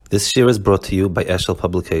This year is brought to you by Eshel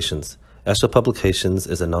Publications. Eshel Publications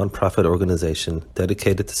is a non-profit organization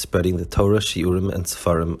dedicated to spreading the Torah, Shiurim, and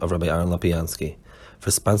Sefarim of Rabbi Aaron Lopiansky. For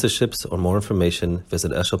sponsorships or more information,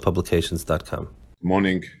 visit eshelpublications.com.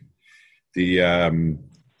 Morning.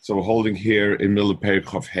 So we're holding here in middle of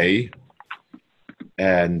Perek of Hay,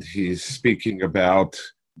 and he's speaking about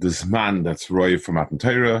the Zman that's Roy from Matan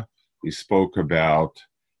Torah. He spoke about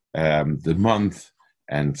the month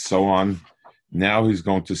and so on. Now he's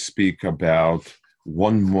going to speak about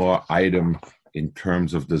one more item in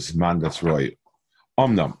terms of the Zman that's Roy.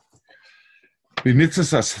 Omnam. From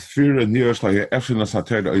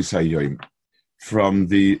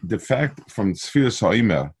the fact from Tiferes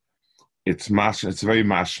Ha'omer, it's very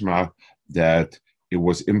mashma that it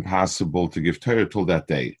was impossible to give Torah till that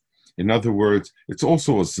day. In other words, it's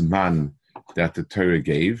also a Zman that the Torah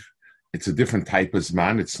gave. It's a different type of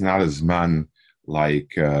Zman. It's not a Zman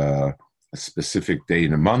like a specific day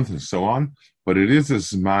in a month and so on, but it is a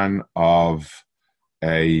Zman of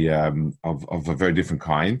a very different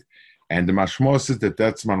kind. And the mashma says that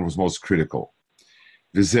Zman was most critical.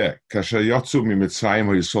 So Yitzias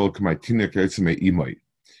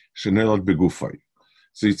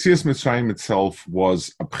Mitzrayim itself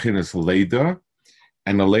was a b'chinas leda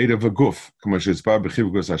and a leda of a guf.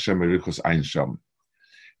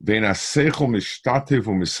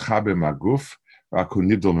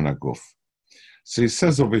 So he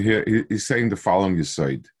says over here, he's saying the following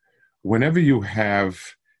aside. Whenever you have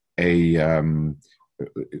a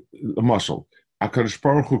mashal, HaKadosh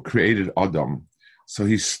Baruch Hu created Adam, so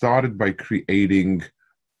he started by creating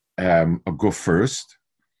a guf first,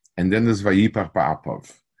 and then there's Vayipach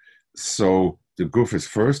Ba'apav. So the guf is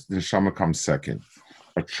first, the neshama comes second.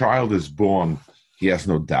 A child is born, he has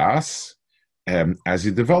no das. As he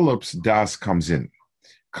develops, das comes in.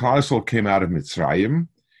 Klal Yisrael came out of Mitzrayim,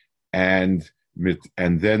 and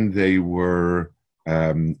then they were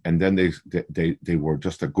they were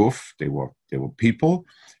just a guf. They were people,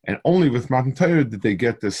 and only with Matan Torah did they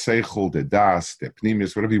get the seichel, the das, the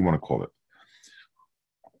pnimis, whatever you want to call it.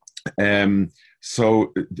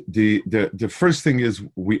 So the first thing is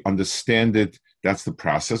we understand it. That's the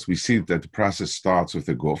process. We see that the process starts with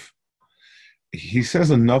the guf. He says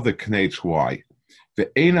another knech why. The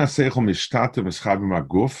eina seichel mishtatem eschabim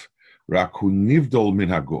haguf raku nivdol min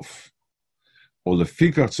haguf. So over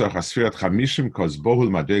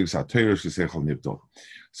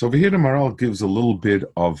here the Maharal gives a little bit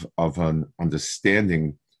of an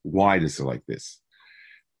understanding why this is like this.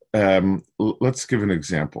 Let's give an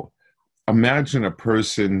example. Imagine a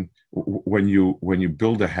person when you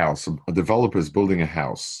build a house, a developer is building a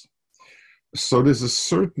house. So there's a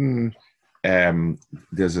certain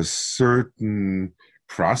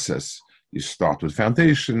process. You start with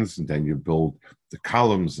foundations, and then you build the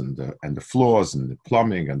columns and the floors and the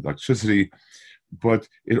plumbing and electricity. But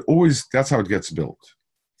that's how it gets built.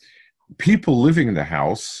 People living in the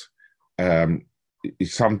house,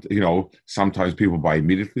 sometimes people buy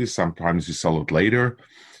immediately, sometimes you sell it later.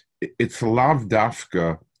 It's a lav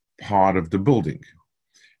dafka part of the building,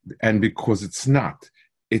 and because it's not,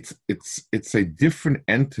 it's a different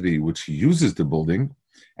entity which uses the building.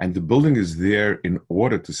 And the building is there in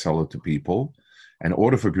order to sell it to people, in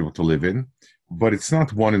order for people to live in, but it's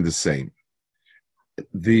not one and the same.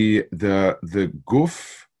 The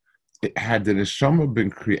guf, had the neshama been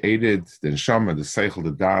created, the neshama, the seichel,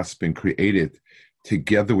 the das been created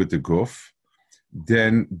together with the guf,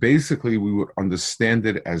 then basically we would understand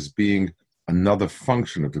it as being another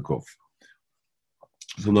function of the guf.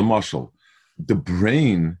 So the mashal, the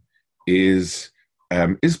brain is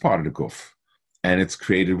part of the guf. And it's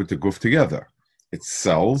created with the guf together. It's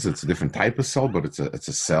cells. It's a different type of cell, but it's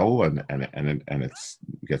a cell, and it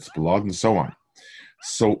gets blood and so on.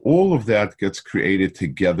 So all of that gets created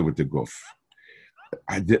together with the guf.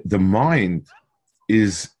 The mind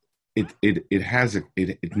is it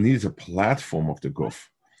needs a platform of the guf,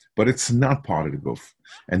 but it's not part of the guf,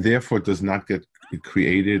 and therefore it does not get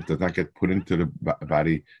created, does not get put into the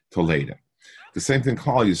body till later. The same thing,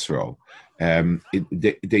 Klal Yisroel.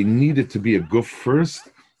 They needed to be a guf first.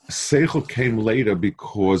 Seichel came later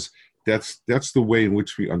because that's the way in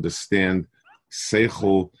which we understand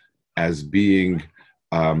seichel as being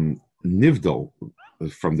nivdol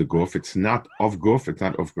from the guf. It's not of guf. It's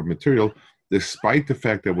not of guf material, despite the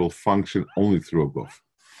fact that it will function only through a guf.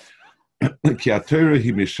 Ki haTorah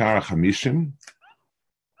hi mishara chamishim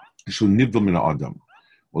shu nivdol min ha'adam.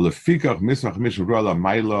 Ulefikach mismach chamishim ro ala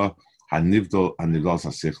mayla hanivdol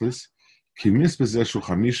hasichlis. Ki misbezeh shu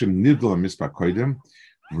chamishim nivdol hamispa koidem.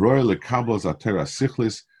 Royal lekabel zatera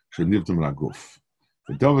sichlis shu nivdol min haguf.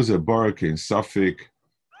 The dovas a barak in Suffolk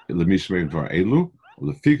lemishmei dvar elu.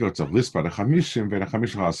 ולפיכך צריך לספור ל-50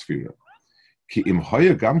 ול-5 הספירה. כי אם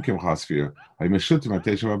היה גם כן הספירה, היה משותף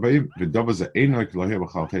ב-9 ו-40, ודבר זה אינו לא היה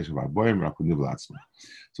בכלל 9 ו-40, רק הוא ניב לעצמו.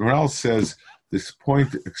 So Maharal says this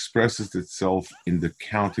point expresses itself in the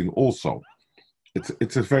counting also.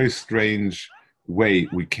 It's a very strange way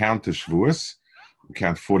we count the Shavuos. We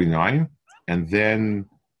count 49, and then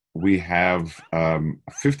we have a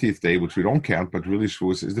 50th day, which we don't count, but really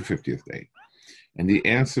Shavuos is the 50th day. And the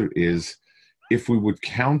answer is, if we would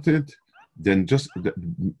count it, then just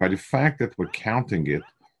by the fact that we're counting it,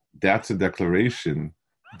 that's a declaration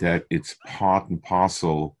that it's part and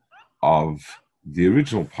parcel of the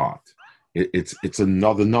original part. It's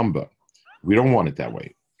another number. We don't want it that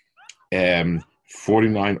way.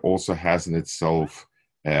 49 also has in itself,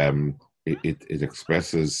 it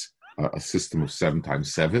expresses a system of 7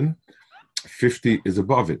 times 7. 50 is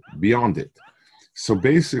above it, beyond it. So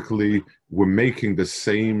basically, we're making the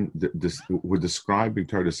same, we're describing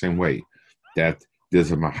Torah the same way, that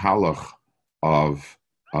there's a mahalach of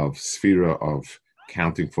sphera of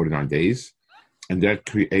counting 49 days, and that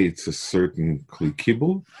creates a certain kli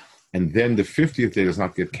kibul, and then the 50th day does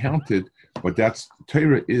not get counted, but that's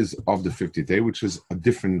Torah is of the 50th day, which is a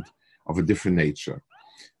different nature.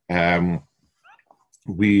 I've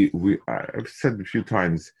said a few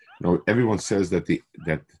times, everyone says that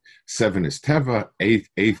that 7 is teva, 8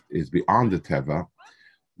 is beyond the teva.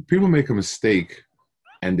 People make a mistake,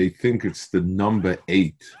 and they think it's the number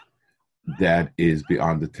 8 that is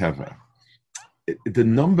beyond the teva. The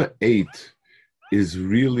number 8 is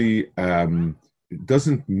really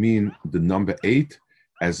doesn't mean the number 8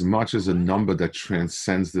 as much as a number that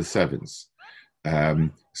transcends the sevens.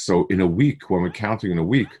 So in a week, when we're counting in a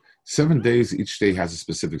week, 7 days, each day has a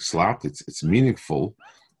specific slot. It's meaningful.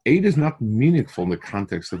 8 is not meaningful in the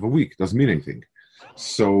context of a week. It doesn't mean anything.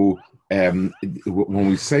 So when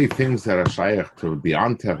we say things that are shaykh to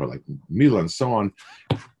beyond teva, like Mila and so on,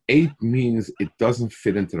 8 means it doesn't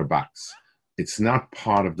fit into the box. It's not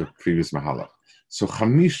part of the previous mahalach. So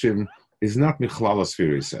Chamishim is not Michlal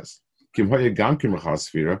Sphira, he says. Kim hoye gam kim Michlal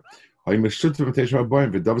Sphira, hoye meshut v'tesha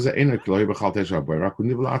haboyim, v'dav ze enak lo hoye b'chal tesha haboyim, rak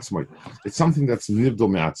nivdal atzmoy. It's something that's nivdal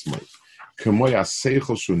me'atzmoy. Kim hoye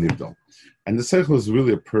ha-seichel shu nivdal. And the seichel is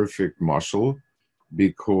really a perfect mashal,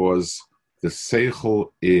 because the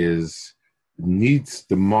seichel needs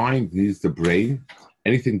the mind, needs the brain.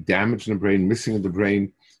 Anything damaged in the brain, missing in the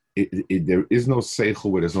brain, there is no seichel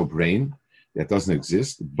where there's no brain. That doesn't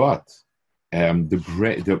exist. But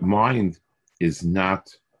the mind is not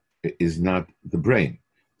the brain.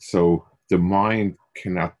 So the mind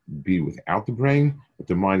cannot be without the brain, but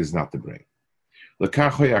the mind is not the brain.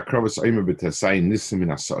 That's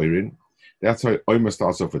why Oima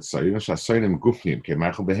starts off with Sayin.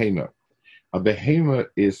 A behema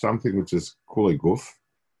is something which is called a guf,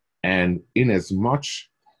 and in as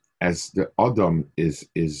much as the Adam is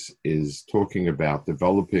talking about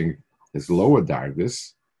developing his lower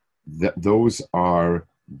dargis, those are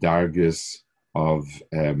dargis of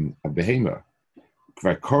a behema.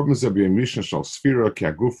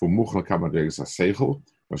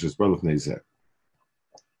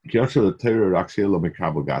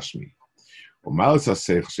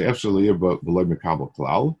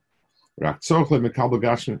 רק צורך למקבל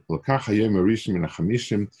גשמי, לקח היום הראשון מן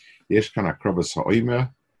החמישים, יש כאן הקרבס האוימה,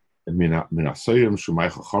 מן הסוירים, שהוא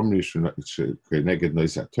מייכל חומרי, שכנגד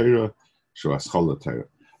נויס התורה, שהוא אסכול התורה.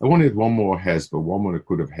 I want to add one more hesber, one more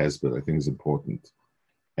could have hesber, I think is important.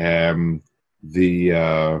 When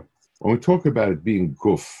we talk about it being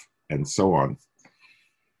guf and so on,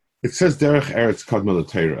 it says derech eretz kadma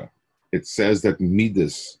l'Torah. It says that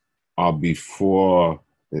midas are before.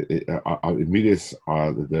 Midas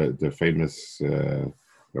are the famous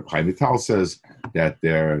Reb Chaim Vital says that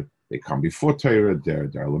they come before Torah, they're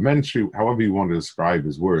elementary, however you want to describe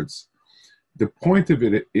his words. The point of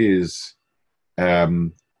it is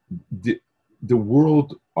the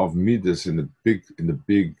world of Midas in the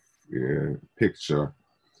big picture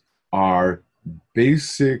are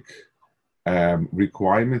basic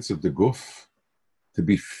requirements of the guf to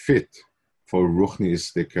be fit for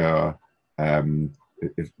ruchnistic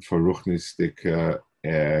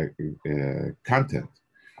content.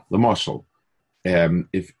 L'mashal,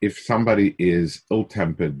 if somebody is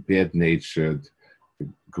ill-tempered, bad-natured,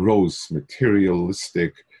 gross,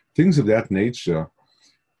 materialistic, things of that nature,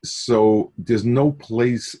 so there's no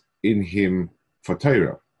place in him for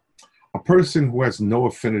Torah. A person who has no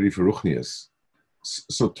affinity for ruchnias,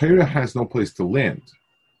 so Torah has no place to land.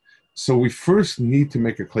 So we first need to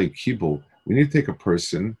make a klei kibul. We need to take a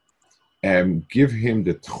person and give him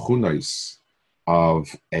the tchunas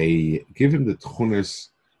of a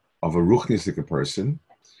ruchnistic person,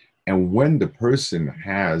 And when the person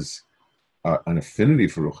has an affinity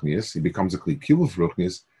for Ruchnius, he becomes a Kli for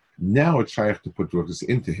Ruchnius, now it's shaykh to put Ruchnius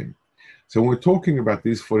into him. So when we're talking about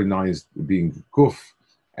these 49s being guf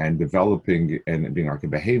and developing and being like a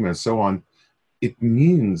behemoth and so on, it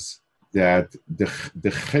means that the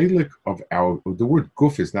chelik of the word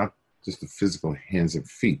guf is not just the physical hands and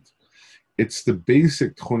feet. It's the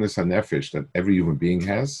basic tchunas hanefesh that every human being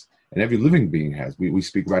has and every living being has. We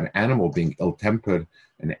speak about an animal being ill-tempered,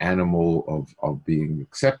 an animal of being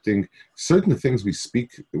accepting. Certain things we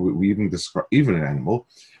speak, we even describe, even an animal.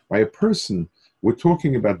 By a person, we're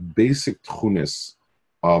talking about basic tchunas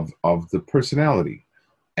of the personality.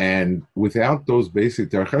 And without those basic,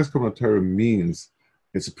 Derech Eskom Torah means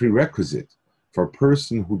it's a prerequisite for a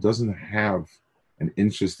person who doesn't have an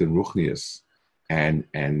interest in Ruchnius and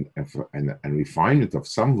refinement of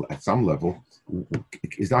at some level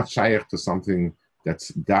is not shaykh to something that's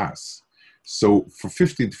das. So for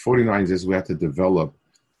 50 to 49 years, we had to develop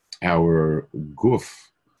our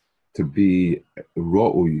guf to be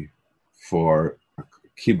ro'ui for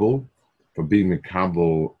kibble, for being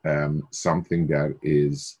mekabel, something that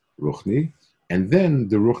is ruchni, and then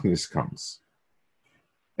the ruchnis comes.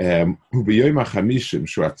 Ubiyom hachamishim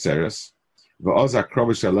shu atzeres, va'oz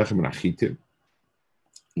akrovish alechem and achitim.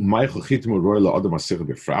 Michael chitim uroy la'adam asich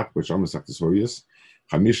befrat, which almost like the Sorius.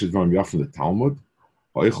 Chamish is from Yafin the Talmud.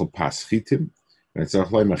 Oichel pas chitim, and it's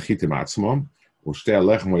achloim achitim atzmom. Ushte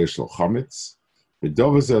alechem oyesh lo chametz.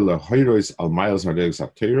 V'dovaze lehoirois al miles mardegus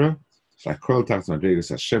atera. Shakol tacht mardegus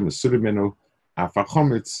Hashem esurimenu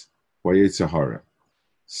afachometz v'yetzahara.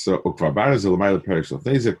 So ukvabar is l'mayel Perek shel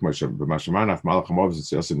Nezek b'mashamanaf malachamov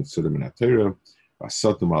zitziyosim esurim atera.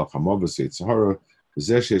 V'asotu malachamov v'yetzahara.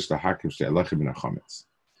 V'zeh sheyesh lahakim shte alechem min achametz.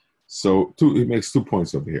 So he makes 2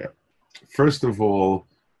 points over here. First of all,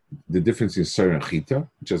 the difference in Ser and Chita,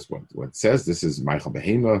 just what it says. This is Michael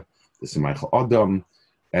Behema, this is Michael Adam.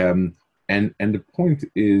 And the point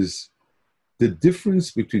is the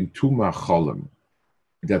difference between two Machalim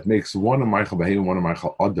that makes one a Michael Behema, one a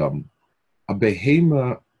Michael Adam. A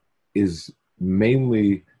Behema is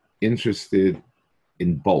mainly interested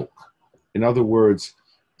in bulk. In other words,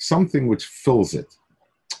 something which fills it.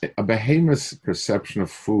 A behemoth's perception of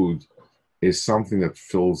food is something that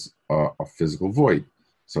fills a physical void.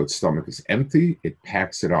 So its stomach is empty, it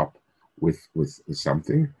packs it up with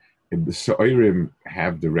something. And the So'irim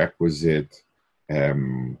have the requisite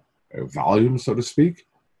volume, so to speak,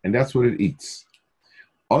 and that's what it eats.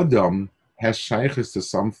 Adam has shaykhs to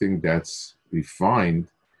something that's refined,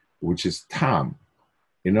 which is tam.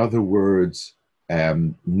 In other words,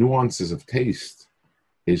 nuances of taste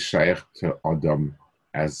is shaykh to Adam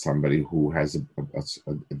as somebody who has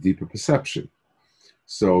a deeper perception.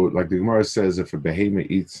 So, like the Gemara says, if a behemoth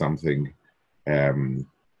eats something where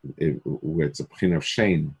it's a pchin of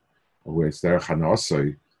shein, where it's derech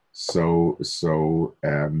hanosoi, so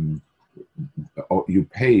you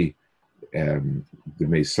pay the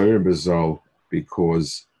meisorim bezol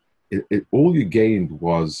because all you gained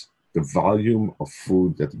was the volume of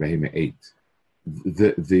food that the behemoth ate.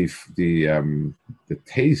 The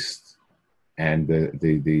taste and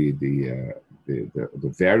the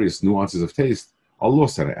various nuances of taste are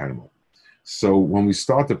lost on an animal. So when we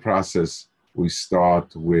start the process, we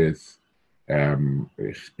start with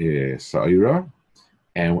sa'ira,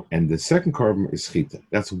 and the second carbon is chita.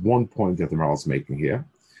 That's one point that the Maral is making here.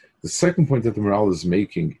 The second point that the Maral is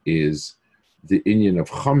making is the inyan of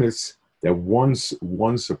chametz, that once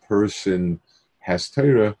a person has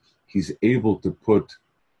Torah, he's able to put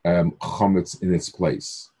chametz in its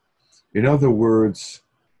place. In other words,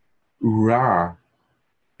 ra,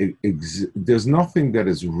 there's nothing that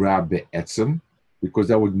is ra be'etzem, because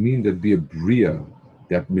that would mean there'd be a bria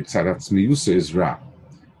that mitzarat miyusa is ra.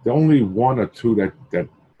 The only one or two that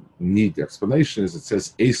need explanation is it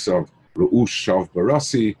says Esav, Ru'ush, Shav,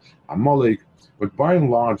 Barasi, Amalek, but by and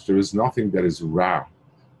large there is nothing that is ra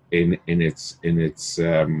in its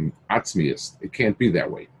atzmius. It can't be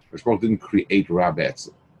that way. Rishbach didn't create ra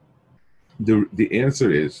be'etzem. The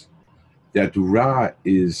answer is that ra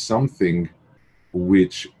is something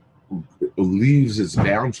which leaves its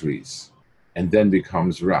boundaries and then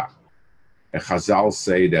becomes ra. And Chazal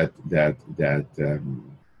say that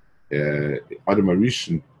Adam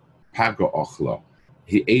Arishan paga ochla,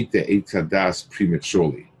 he ate the Eitz Hadas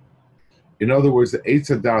prematurely. In other words, the Eitz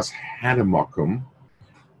Hadas had a makom,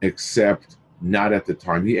 except not at the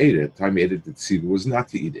time he ate it. At the time he ate it, the tzivah was not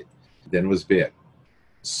to eat it. Then it was bad.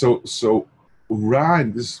 So ra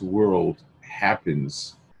in this world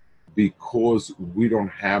happens because we don't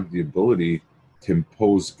have the ability to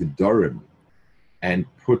impose gedarim and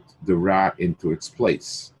put the ra into its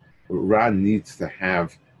place. Ra needs to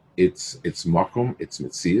have it's makom, it's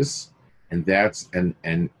mitzias, and that's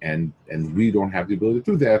and we don't have the ability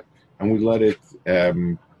to do that, and we let it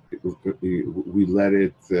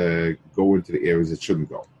go into the areas it shouldn't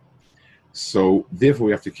go. So therefore,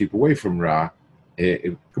 we have to keep away from Ra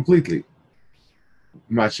completely.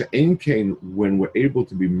 Masha Ein Kain, when we're able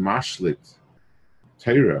to be mashlit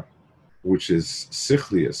Torah, which is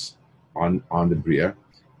sichlius on the bria,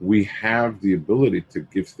 we have the ability to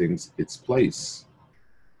give things its place,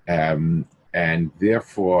 and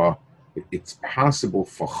therefore it's possible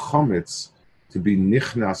for chametz to be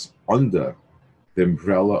nichnas under the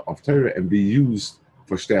umbrella of Torah and be used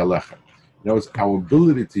for shtei alecha. In other words, our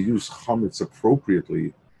ability to use chametz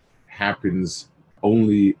appropriately happens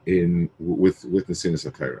only with the sinas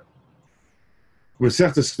of Torah.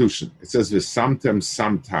 Masechtas Kedushin, it says v'samtem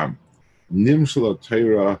samtam nimshel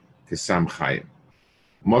Torah kesam chayim.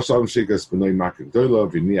 Moshe shekas b'noi makik dola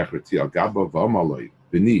v'niach reti al gaba v'amaloi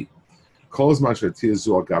v'ni kol zman sheti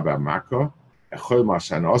zu al gaba maka echol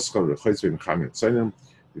mashan oscha v'choyz v'ncham yitzonim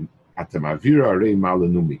atem avira arei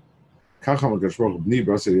malanumi kacha magashroch b'ni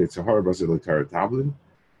b'asir yitzahar b'asir l'Torah tablin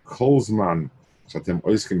kol zman shatem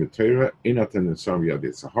oiskim b'Torah ein atem nitzam yad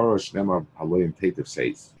yitzahar shnema aloyim teitev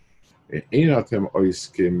seis ein atem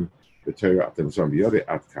oiskim b'Torah atem nitzam yad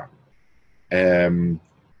atkam.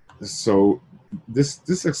 So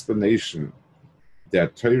this explanation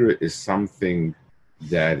that Torah is something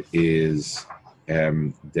that is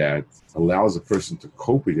that allows a person to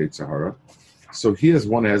cope with Yetzer Hara. So here's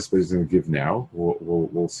one hesed he's going to give now.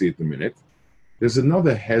 We'll see it in a minute. There's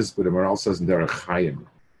another hesed the Maral says in Derech Chaim,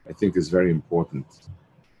 I think is very important.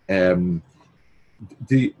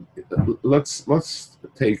 Let's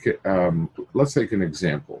take an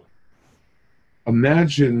example.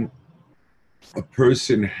 Imagine a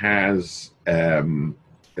person has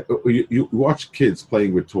you watch kids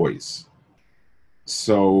playing with toys.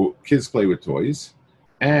 So kids play with toys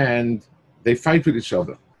and they fight with each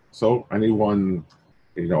other. So anyone,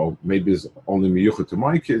 maybe is only miyuchet to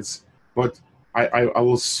my kids, but I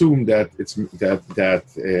will assume that it's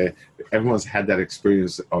that everyone's had that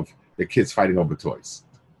experience of the kids fighting over toys.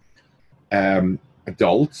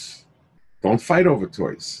 Adults don't fight over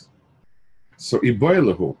toys. So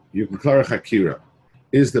iboilahu, you can clarify Hakira.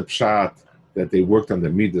 Is the pshat that they worked on the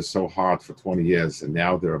midah so hard for 20 years and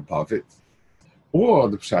now they're above it? Or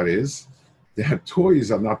the pshat is that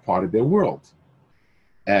toys are not part of their world.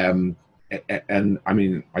 And I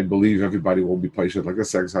mean, I believe everybody will be patient like a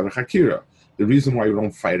sex out of Hakira. The reason why we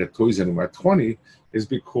don't fight at toys anymore at 20 is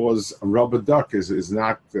because a rubber duck is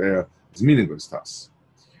not is meaningless to us.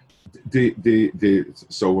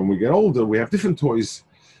 So when we get older, we have different toys.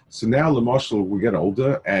 So now, Lamashal, we get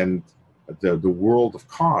older, and the world of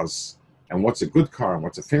cars, and what's a good car, and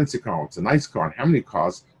what's a fancy car, what's a nice car, and how many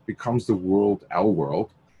cars, becomes the world, our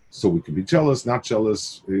world. So we can be jealous, not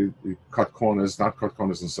jealous, cut corners, not cut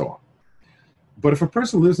corners, and so on. But if a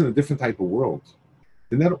person lives in a different type of world,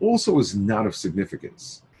 then that also is not of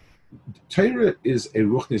significance. Torah is a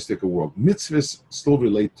ruchnistic world. Mitzvahs still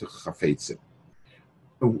relate to chafetzim.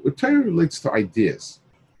 Torah relates to ideas.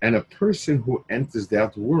 And a person who enters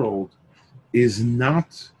that world is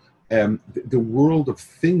not, the world of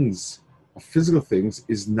things, of physical things,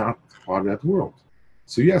 is not part of that world.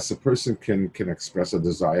 So yes, a person can express a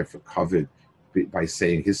desire for kavod by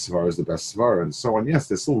saying his svara is the best svara and so on. Yes,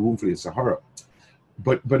 there's still room for the Sahara.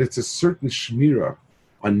 But it's a certain shmira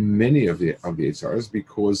on many of the Yetzaras,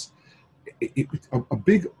 because a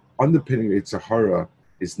big underpinning of Sahara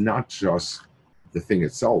is not just the thing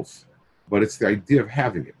itself, but it's the idea of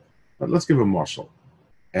having it. But let's give a marshal.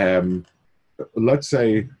 Let's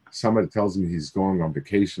say somebody tells me he's going on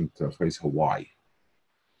vacation to Hawaii.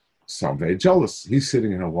 So I'm very jealous. He's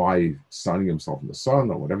sitting in Hawaii, sunning himself in the sun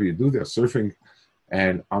or whatever you do there, surfing,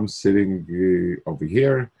 and I'm sitting over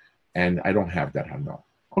here, and I don't have that hana.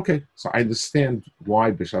 Okay, so I understand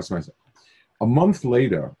why Bishas Ma'aseh. A month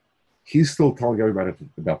later, he's still telling everybody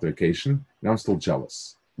about the vacation, and I'm still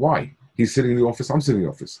jealous. Why? He's sitting in the office, I'm sitting in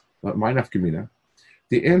the office. My nafkamina.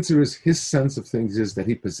 The answer is his sense of things is that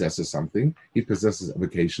he possesses something. He possesses a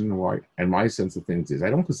vacation, and my sense of things is I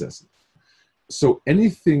don't possess it. So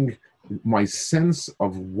anything, my sense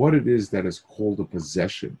of what it is that is called a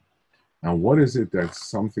possession, and what is it that's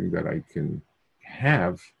something that I can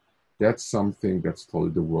have, that's something that's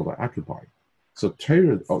totally the world I occupy. So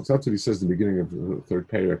Torah, that's what he says in the beginning of the third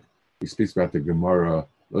Perek. He speaks about the Gemara,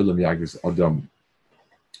 Olam Yagis Adam,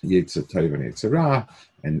 Yetzer Tov and Yetzer Ra,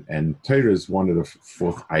 and Torah is one of the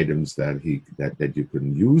fourth items that you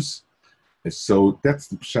can use. And so that's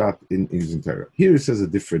the pshat in using Torah. Here it says a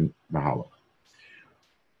different mahala.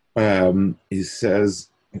 He says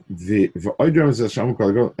I'm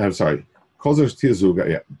sorry. Kozers Tiazuga,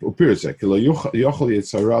 yeah. Upirse, Kilo Yochel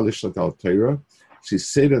Yitzara Lishlat al Torah, she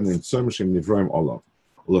said in Tzomashim Nivroim Olam.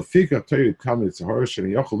 Lafika Torah Kam Yitzahara,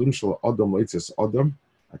 Shani Yochel Limshal Adam Leitzes Adam,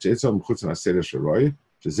 Achetzam Chutzan Aseda Sharoi,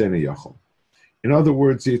 Shazena Yochel. In other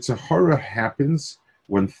words, Yitzahara happens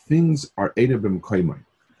when things are Edabim Kaimai.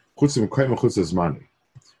 Chutzim Kaimai Chutzas Mani.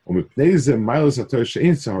 Umipneze Miles Ator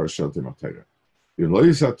Shein Sahara Shaltim Atayra.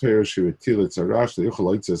 Lois Atayra Shivitil Yitzarash, the Yochel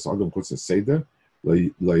Leitzes Adam Chutzan Seder.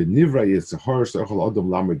 Nivra Yitzahara Shechol Adam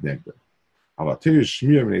Lamed Negda. Alatayr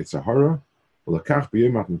Shmir Min Yitzahara, Ulakach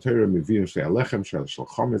B'Yom Atayra Mivim Shlei Alechem Shel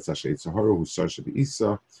Chometz Asher Yitzahara Hu Sar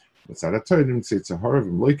Shebeisa. Mitzad Atayr Nimtz Yitzahara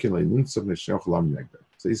V'Mloikin LeNunsav Neshech Lam Negda.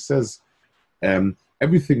 So he says,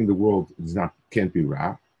 everything in the world can't be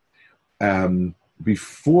Ra.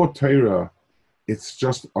 Before Torah, it's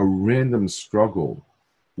just a random struggle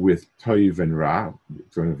with Toiv and Ra,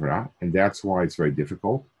 and that's why it's very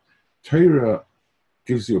difficult. Torah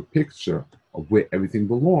gives you a picture of where everything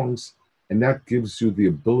belongs, and that gives you the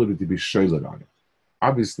ability to be shoyled on it.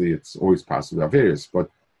 Obviously, it's always possible to have areas,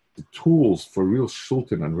 but the tools for real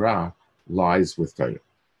shulton and ra lies with Torah.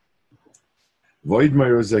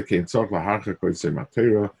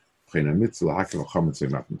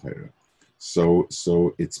 So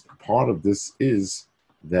it's part of this is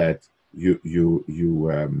that you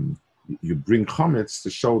bring chametz to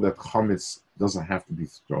show that chametz doesn't have to be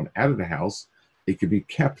thrown out of the house. It can be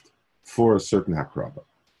kept for a certain hakraba.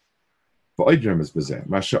 For Idram is bezeh.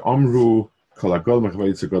 Masha amru kolagol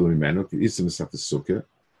mechvayit zegol mimenu ki isim sat sukkah.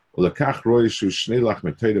 Ulakach roy shu shnei lach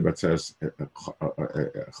metayda batzeres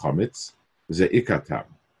chametz ze ikatam.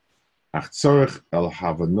 Ach tzorich el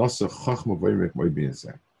havanosa chachma vaymek moy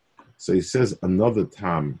binzeh. So he says another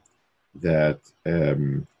time that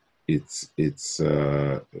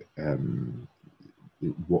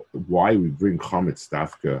why we bring chametz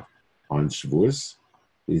dafka on Shavuos.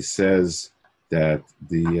 He says that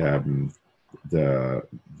the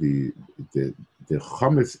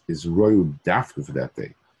chametz is royal dafka for that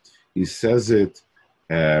day. He says it.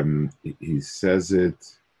 He says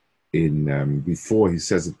it in before. He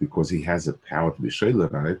says it because he has a power to be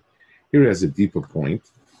shayla on it. Here he has a deeper point.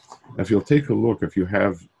 If you'll take a look, if you're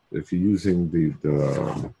using the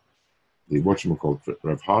whatchamacallit,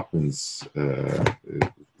 Rav Hartman's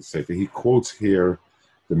sefer, he quotes here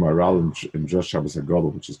the Maral in Josh Shabbos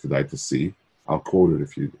Hagadol, which is kedai to see. I'll quote it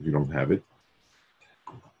if you don't have it.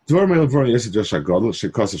 Number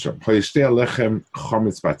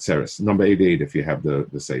 88, if you have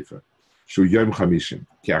the sefer. Shu Yom Chamishim.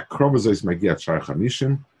 Ki akroba zois magiat shar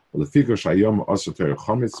Chamishim. So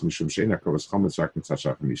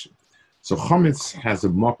chametz has a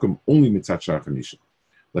makom only mitzat shar chamishim.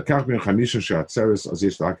 Lakach ben chamishim she'atzeres az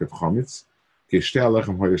yesh la'akev chametz ke'shtei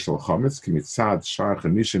alechem hoyesh shel chametz ki mitzad shar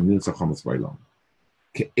chamishim nilza chametz ba'olam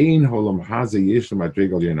ke'ein holam haze yesh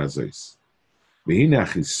l'madreg al yen azois v'hine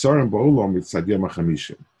achisorim ba'olam mitzad yom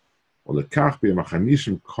ha'chamishim Olakach b'yom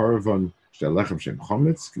ha'chamishim korvan shtei alechem shem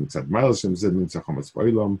chametz ki mitzad ma'al shem zed nilza chametz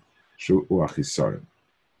ba'olam shu achisorim.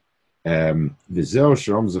 V'zeo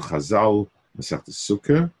she'om zu chazal mesach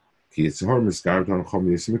t'sukkah ki yitzhar misgaret on chom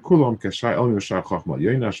yesim mikulam k'shai el yoshar chachma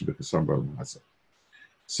yoinash b'chesam ba'olam hazeh.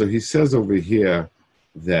 So he says over here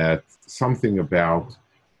that something about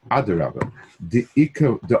Adarabah, the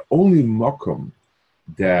only makom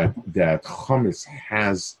that chametz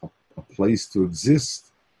has a place to exist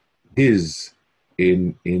is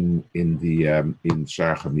in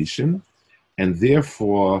Shar Chamishim, and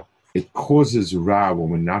therefore it causes ra when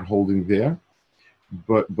we're not holding there,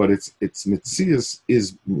 but its mitzias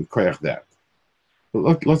is koyach that.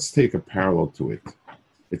 But let's take a parallel to it.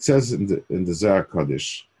 It says in the Zohar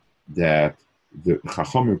Kodesh that the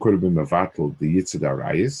Chachamim could have been mevatel the Yitzhak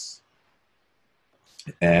Arayis,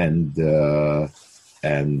 and the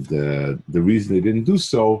reason they didn't do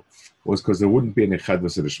so was because there wouldn't be any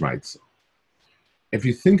chedvas of the shmaitza. If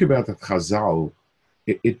you think about the Chazal,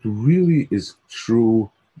 it really is true.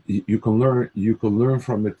 You can learn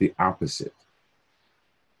from it the opposite.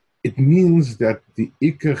 It means that the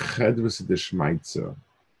ikar chedvas of the shmaitza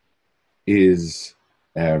is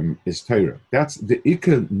Torah. That's the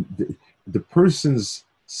ikar. The person's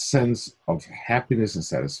sense of happiness and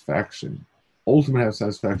satisfaction, ultimate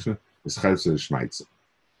satisfaction, is chedvas of the shmaitza.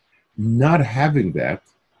 Not having that,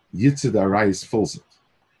 Yitzhak Arayis fills it.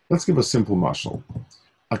 Let's give a simple mashal.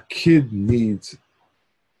 A kid needs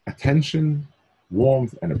attention,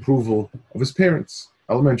 warmth, and approval of his parents,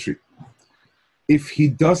 elementary. If he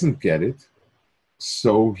doesn't get it,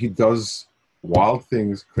 so he does wild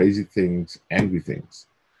things, crazy things, angry things,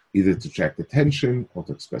 either to attract attention or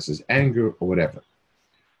to express his anger or whatever.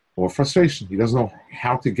 or frustration. He doesn't know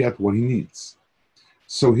how to get what he needs.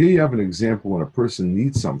 So here you have an example when a person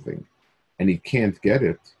needs something and he can't get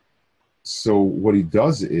it. So what he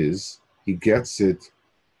does is he gets it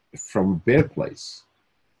from a bad place.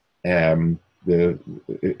 The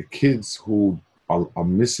kids who are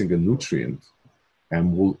missing a nutrient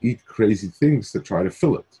and will eat crazy things to try to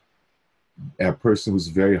fill it. A person who's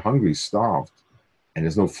very hungry, starved, and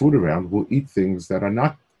there's no food around will eat things that are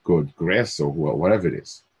not good, grass or whatever it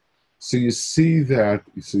is. So you see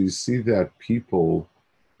that people,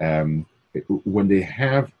 when they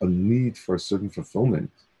have a need for a certain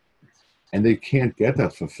fulfillment, and they can't get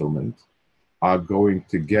that fulfillment, are going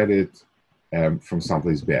to get it from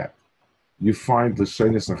someplace bad. You find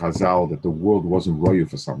L'shonis and Chazal that the world wasn't royu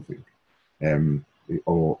for something,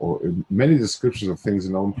 or many descriptions of things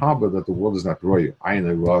in Olam Haba that the world is not royu,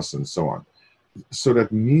 ayin ras, and so on. So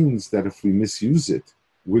that means that if we misuse it,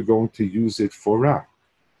 we're going to use it for ra,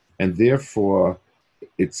 and therefore,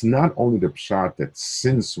 it's not only the pshat that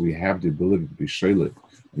since we have the ability to be sheilit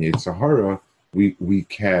and Yetzer Hara, we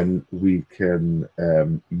can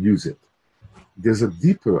use it. There's a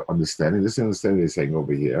deeper understanding. This understanding they're saying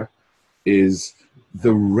over here is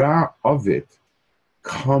the ra of it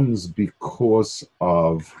comes because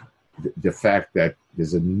of the fact that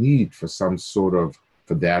there's a need for some sort of,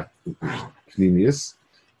 for that pneumius,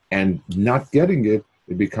 and not getting it,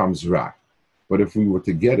 it becomes ra. But if we were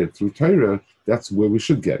to get it through Torah, that's where we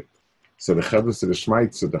should get it. So the chedus, the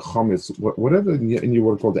shmaitz, the chometz, whatever in your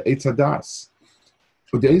word called the eitz hadas.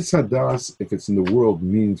 But the eitz hadas, if it's in the world,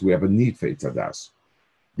 means we have a need for eitz hadas.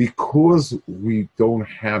 Because we don't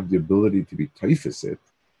have the ability to be teifes it,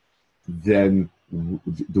 then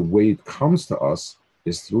the way it comes to us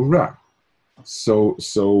is through ra. So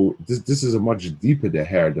this is a much deeper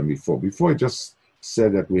deher than before. Before I just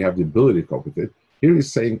said that we have the ability to cope with it. Here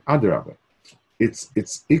he's saying adrabah. It's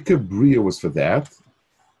Ikar Bria was for that,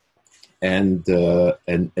 and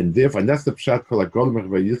therefore, and that's the pshat called Golmech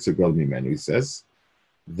v'Yitzur Gol Mimenu. He says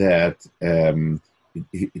that a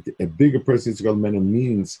bigger person Yitzur Gol Mimenu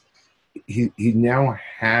means he now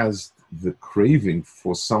has the craving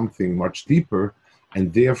for something much deeper,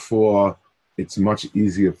 and therefore it's much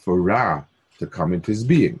easier for Ra to come into his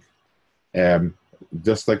being.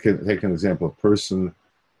 Just like take an example, a person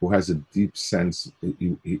who has a deep sense,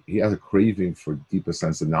 he has a craving for deeper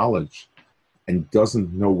sense of knowledge and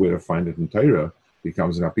doesn't know where to find it in Torah,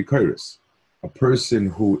 becomes an apikoros. A person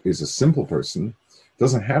who is a simple person,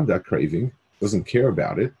 doesn't have that craving, doesn't care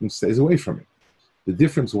about it, and stays away from it. The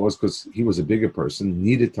difference was because he was a bigger person,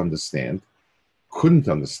 needed to understand, couldn't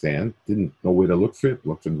understand, didn't know where to look for it,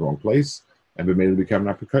 looked in the wrong place, and made him become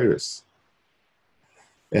an apikoros.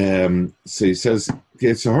 So he says, he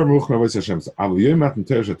was saying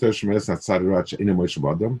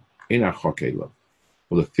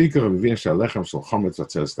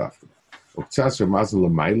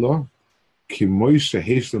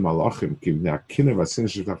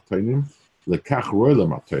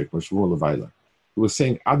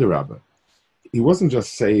adarabah. He wasn't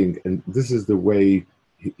just saying, and this is the way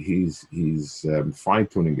he's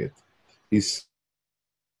fine-tuning it. It's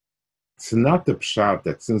not the pshat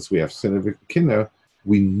that since we have sin kinna,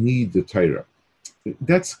 we need the Torah.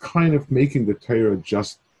 That's kind of making the Torah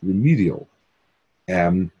just remedial,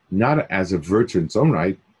 not as a virtue in its own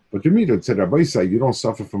right, but remedial. It said, Rabbi say, you don't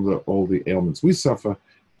suffer from all the ailments we suffer.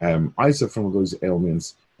 I suffer from those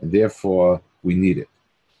ailments, and therefore we need it.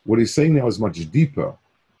 What he's saying now is much deeper.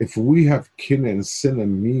 If we have kinna and sinna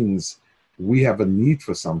means we have a need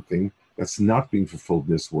for something that's not being fulfilled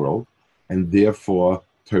in this world, and therefore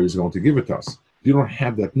Torah is going to give it to us. If you don't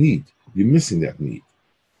have that need, you're missing that need.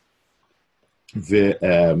 So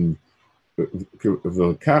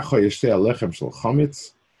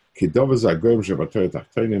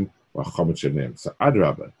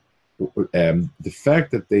adrabah, the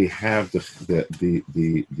fact that they have the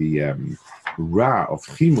ra of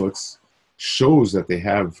chimutz shows that they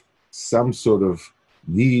have some sort of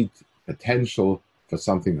need, potential for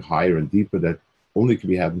something higher and deeper that only can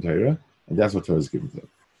be had in Torah, and that's what Torah is given to them.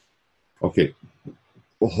 Okay,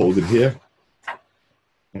 we'll hold it here.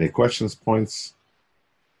 Any questions, points?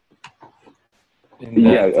 Do you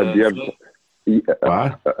have?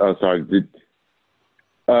 Sorry.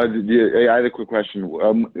 I had a quick question.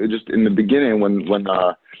 Just in the beginning, when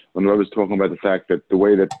I was talking about the fact that the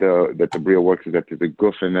way that the Bria works is that there's a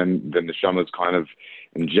guf and then the neshama is kind of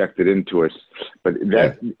injected into us. But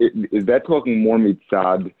is that talking more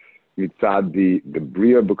mitzad the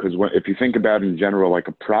Bria? Because if you think about it in general, like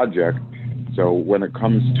a project, So when it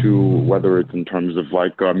comes to whether it's in terms of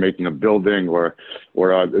like making a building or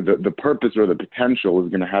the purpose or the potential is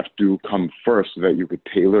going to have to come first so that you could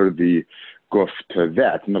tailor the guf to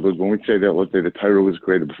that. In other words, when we say that, let's say the Torah was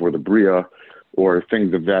created before the Bria or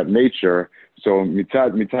things of that nature, so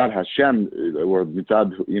mitzad Hashem, or mitzad,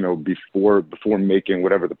 before making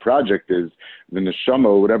whatever the project is, the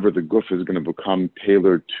neshama, whatever the guf is going to become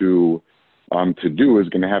tailored to do, is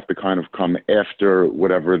going to have to kind of come after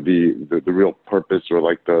whatever the real purpose or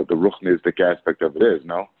like the ruchnistic aspect of it is.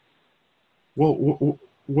 No. Well,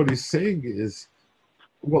 what he's saying is,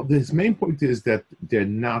 his main point is that they're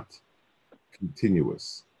not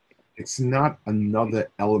continuous. It's not another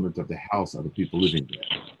element of the house, other people living there.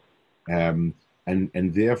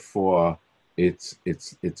 And therefore it's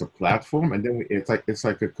a platform, and then it's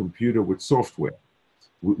like a computer with software.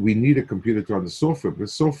 We need a computer to run the software, but the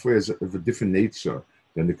software is of a different nature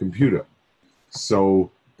than the computer.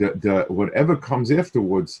 So the whatever comes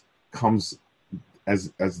afterwards comes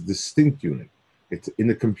as a distinct unit. It's in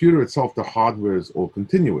the computer itself. The hardware is all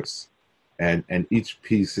continuous, and each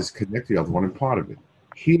piece is connected to the other one and part of it.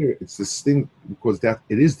 Here it's distinct because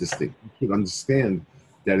it is distinct. You should understand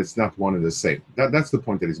that it's not one and the same. That's the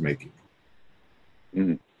point that he's making.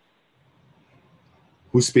 Mm-hmm.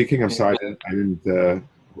 Who's speaking? I'm sorry, I didn't.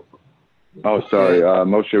 Oh, sorry,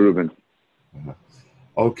 Moshe Rubin.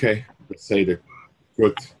 Okay, let's say the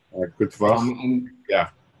good yeah.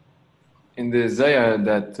 In the Zohar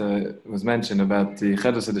that was mentioned about the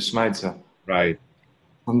Chedus of the Shmaitza. Right.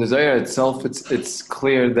 On the Zohar itself, it's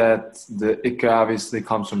clear that the Ikka obviously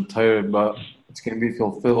comes from Torah, but it can be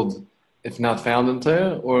fulfilled if not found in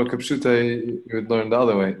Torah, or Kapshuta, you would learn the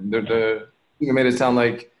other way. You made it sound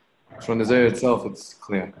like from the Zohar itself, it's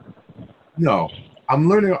clear. No, I'm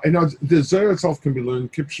learning. The Zohar itself can be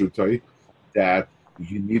learned Kipshutai, that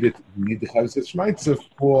you need the Chedus of Shmaitza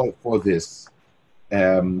for this.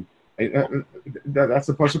 That's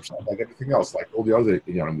a push-up shot, like everything else, like all the other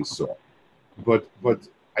we saw. But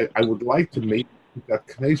I would like to make that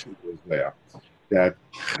connection with there, that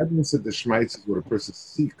Chedus of the Shmaitza is what a person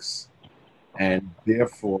seeks, and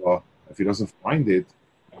therefore, if he doesn't find it,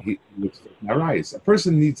 he looks for Narais. A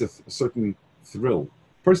person needs a certain thrill.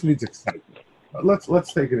 A person needs excitement.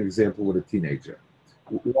 Let's take an example with a teenager.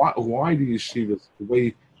 Why do yeshivas,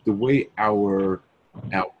 the way our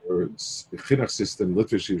chinuch system,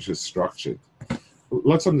 literacy is structured?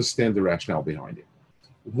 Let's understand the rationale behind it.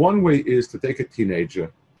 One way is to take a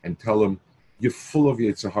teenager and tell him, you're full of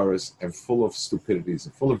yetzaharas and full of stupidities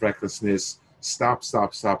and full of recklessness. Stop.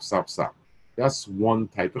 That's one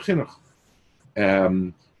type of chinuch.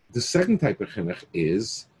 The second type of chinuch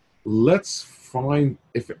is, let's find,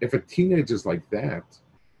 if a teenager is like that,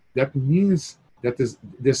 that means that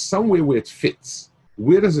there's somewhere where it fits.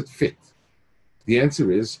 Where does it fit? The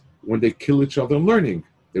answer is when they kill each other learning.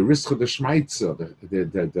 The risk of the shmaitza,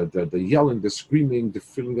 the yelling, the screaming, the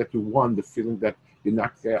feeling that you won, the feeling that you're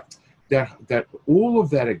not there. That all of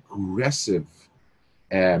that aggressive,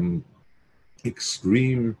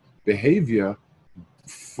 extreme behavior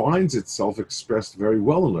finds itself expressed very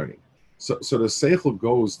well in learning. So the seichel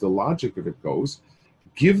goes, the logic of it goes,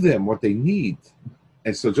 give them what they need.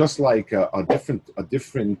 And so just like a different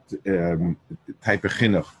type of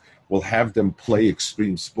chinuch will have them play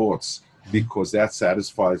extreme sports because that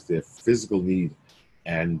satisfies their physical need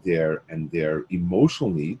and their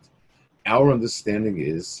emotional need. Our understanding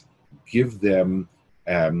is give them,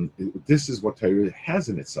 this is what Torah has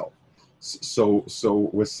in itself. So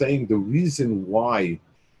we're saying the reason why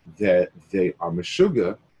that they are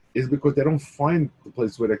meshuga is because they don't find the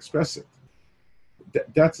place where to express it.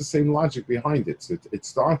 That's the same logic behind it. So it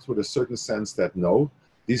starts with a certain sense that no,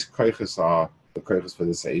 these koiches are the koiches for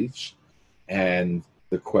this age, and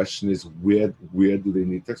the question is where do they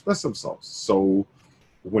need to express themselves? So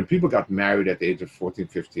when people got married at the age of 14,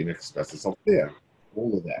 15, they express themselves there,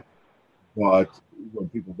 all of that. But when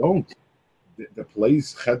people don't, the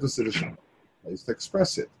place chedus the place to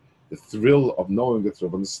express it. The thrill of knowing, the thrill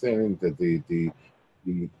of understanding, the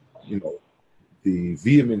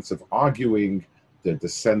vehemence of arguing, the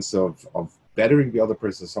sense of bettering the other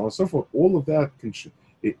person, so on and so forth. All of that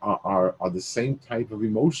are the same type of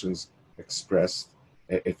emotions expressed.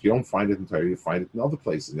 If you don't find it in Torah, you find it in other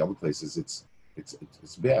places. In other places,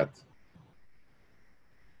 it's bad.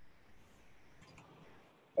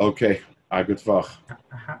 Okay, a good vach.